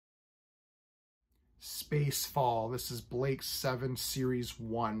Spacefall. This is Blake 7 Series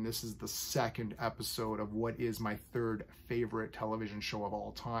 1. This is the second episode of what is my third favorite television show of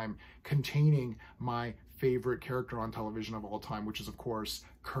all time, containing my favorite character on television of all time, which is, of course,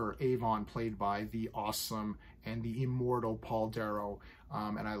 Kerr Avon, played by the awesome and the immortal Paul Darrow.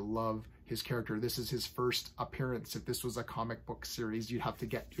 And I love his character. This is his first appearance. If this was a comic book series, you'd have to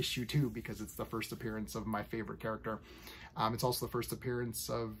get issue 2 because it's the first appearance of my favorite character. It's also the first appearance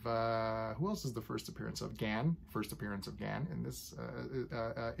of, who else is the first appearance of? Gan. First appearance of Gan in this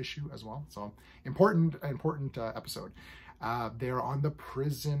issue as well. So important episode. They're on the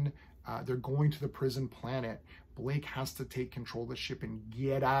prison, they're going to the prison planet. Blake has to take control of the ship and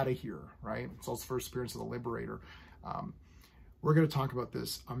get out of here, right? It's also the first appearance of the Liberator. We're going to talk about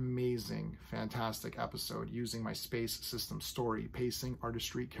this amazing, fantastic episode using my space system: story, pacing,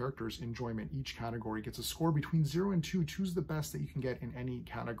 artistry, characters, enjoyment. Each category gets a score between 0 and 2. Choose the best that you can get in any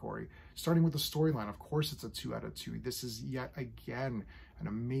category. Starting with the storyline, of course, it's a 2 out of 2. This is yet again an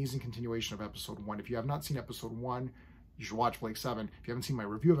amazing continuation of episode 1. If you have not seen episode 1, you should watch Blake 7. If you haven't seen my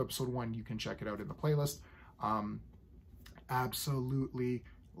review of episode 1, you can check it out in the playlist. Absolutely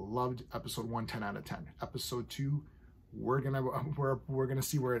loved episode 1, 10 out of 10. Episode 2, we're gonna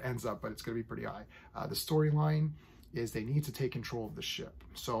see where it ends up, but it's gonna be pretty high. The storyline is they need to take control of the ship.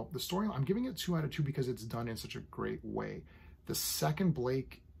 So the storyline, I'm giving it 2 out of 2 because it's done in such a great way. The second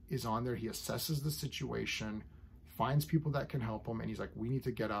Blake is on there, he assesses the situation, finds people that can help him, and he's like, we need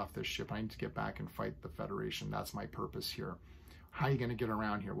to get off this ship. I need to get back and fight the Federation. That's my purpose here. How are you gonna get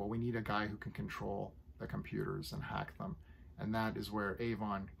around here? Well, we need a guy who can control the computers and hack them. And that is where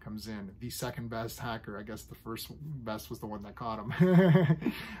Avon comes in. The second best hacker. I guess the first best was the one that caught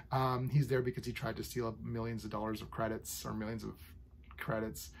him. He's there because he tried to steal millions of dollars of credits, or millions of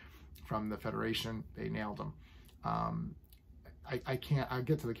credits from the Federation. They nailed him. I'll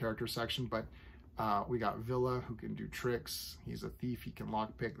get to the character section, but we got Villa, who can do tricks. He's a thief, he can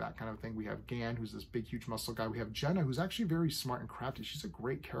lockpick, that kind of thing. We have Gan, who's this big, huge muscle guy. We have Jenna, who's actually very smart and crafty. She's a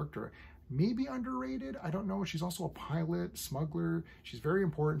great character. Maybe underrated, I don't know. She's also a pilot, smuggler. She's very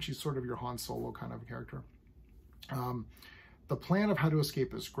important. She's sort of your Han Solo kind of character. The plan of how to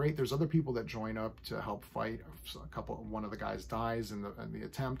escape is great. There's other people that join up to help fight. One of the guys dies in the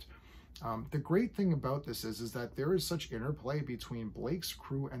attempt. The great thing about this is that there is such interplay between Blake's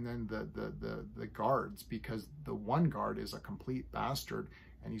crew and then the guards, because the one guard is a complete bastard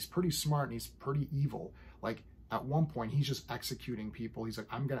and he's pretty smart and he's pretty evil. Like, at one point, he's just executing people. He's like,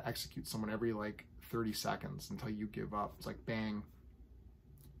 I'm going to execute someone every, like, 30 seconds until you give up. It's like, bang,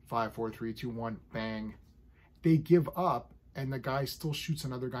 5, 4, 3, 2, 1, bang. They give up, and the guy still shoots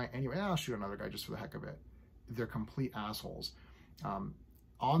another guy anyway. I'll shoot another guy just for the heck of it. They're complete assholes.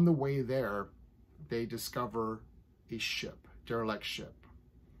 On the way there, they discover a ship, derelict ship.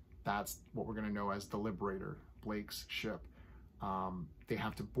 That's what we're going to know as the Liberator, Blake's ship. They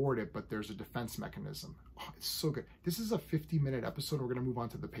have to board it, but there's a defense mechanism. Oh, it's so good. This is a 50-minute episode. We're going to move on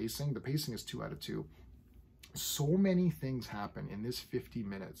to the pacing. The pacing is 2 out of 2. So many things happen in this 50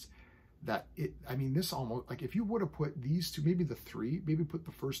 minutes that this almost, like, if you would have put these two, maybe put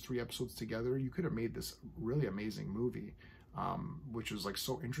the first 3 episodes together, you could have made this really amazing movie, which was, like,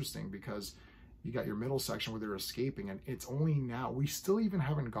 so interesting because you got your middle section where they're escaping, and it's only now, we still even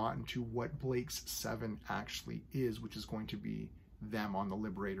haven't gotten to what Blake's 7 actually is, which is going to be them on the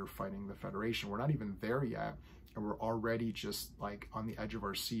Liberator fighting the Federation. We're not even there yet, and we're already just, like, on the edge of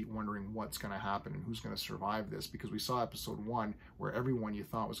our seat wondering what's going to happen and who's going to survive this, because we saw episode 1 where everyone you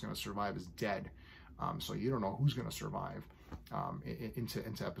thought was going to survive is dead. So you don't know who's going to survive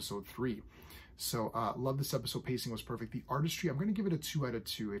into episode 3. So love this episode. Pacing was perfect. The artistry, I'm going to give it a 2 out of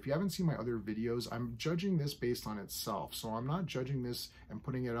 2. If you haven't seen my other videos, I'm judging this based on itself. So I'm not judging this and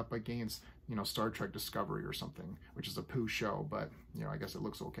putting it up against, you know, Star Trek Discovery or something, which is a poo show, but, you know, I guess it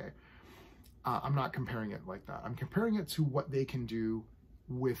looks okay. I'm not comparing it like that. I'm comparing it to what they can do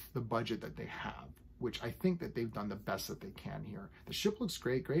with the budget that they have, which I think that they've done the best that they can here. The ship looks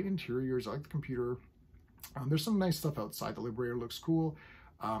great, great interiors. I like the computer. There's some nice stuff outside. The Liberator looks cool.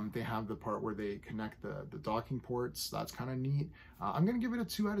 They have the part where they connect the docking ports. That's kind of neat. I'm going to give it a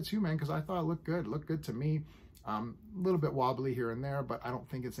 2 out of 2, man, because I thought it looked good. It looked good to me. A little bit wobbly here and there, but I don't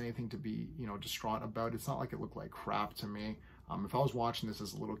think it's anything to be, you know, distraught about. It's not like it looked like crap to me. If I was watching this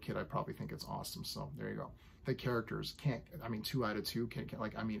as a little kid, I'd probably think it's awesome. So there you go. The characters 2 out of 2.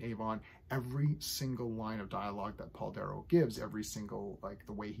 Avon, every single line of dialogue that Paul Darrow gives, every single, like,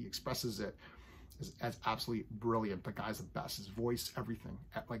 the way he expresses it, is absolutely brilliant. The guy's the best. His voice, everything.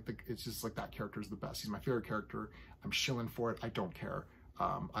 It's just like that character is the best. He's my favorite character. I'm shilling for it. I don't care.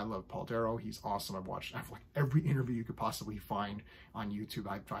 I love Paul Darrow. He's awesome. I've like every interview you could possibly find on YouTube.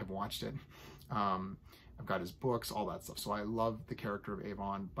 I've watched it. I've got his books, all that stuff. So I love the character of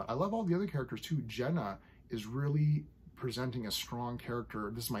Avon, but I love all the other characters too. Jenna is really presenting a strong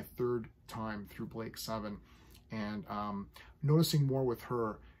character. This is my third time through Blake 7, and noticing more with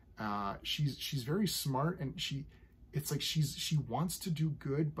her. She's very smart, and it's like she wants to do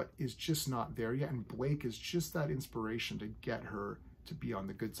good, but is just not there yet. And Blake is just that inspiration to get her to be on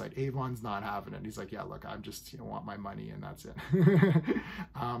the good side. Avon's not having it. He's like, yeah, look, I'm just, want my money, and that's it.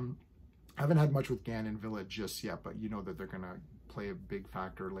 I haven't had much with Gan and Villa just yet, but you know that they're gonna play a big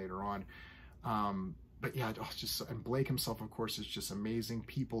factor later on. But yeah, and Blake himself, of course, is just amazing.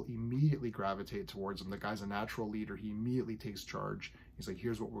 People immediately gravitate towards him. The guy's a natural leader. He immediately takes charge. He's like,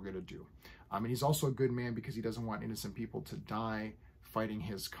 here's what we're gonna do. And he's also a good man because he doesn't want innocent people to die fighting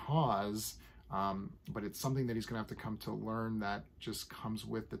his cause. But it's something that he's gonna have to come to learn that just comes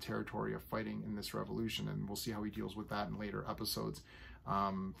with the territory of fighting in this revolution. And we'll see how he deals with that in later episodes.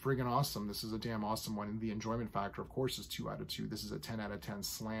 Friggin' awesome. This is a damn awesome one. And the enjoyment factor, of course, is 2 out of 2. This is a 10 out of 10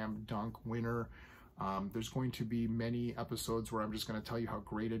 slam dunk winner. There's going to be many episodes where I'm just going to tell you how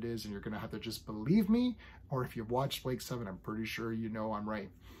great it is, and you're going to have to just believe me, or if you've watched Blake 7, I'm pretty sure you know I'm right.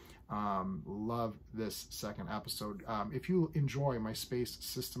 Love this second episode. If you enjoy my space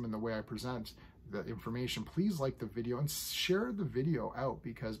system and the way I present the information, please like the video and share the video out,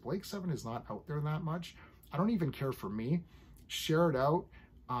 because Blake 7 is not out there that much. I don't even care for me. Share it out.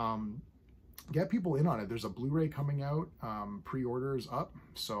 Get people in on it. There's a Blu-ray coming out, pre-orders up,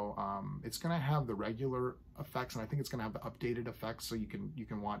 so it's gonna have the regular effects, and I think it's gonna have the updated effects, so you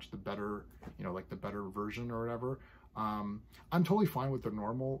can watch the better, like the better version or whatever. I'm totally fine with the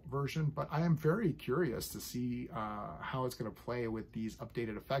normal version, but I am very curious to see how it's gonna play with these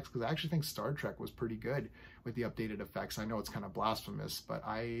updated effects, because I actually think Star Trek was pretty good with the updated effects. I know it's kind of blasphemous, but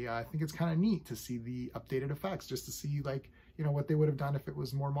I think it's kind of neat to see the updated effects, just to see, like, what they would have done if it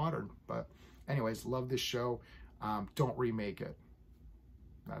was more modern. But anyways, love this show. Don't remake it.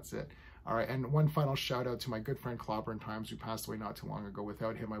 That's it. All right, and one final shout out to my good friend Clobberin, who passed away not too long ago.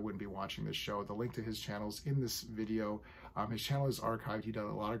 Without him, I wouldn't be watching this show. The link to his channel is in this video. His channel is archived. He did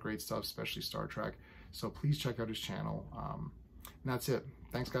a lot of great stuff, especially Star Trek. So please check out his channel. And that's it.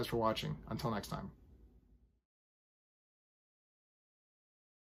 Thanks, guys, for watching. Until next time.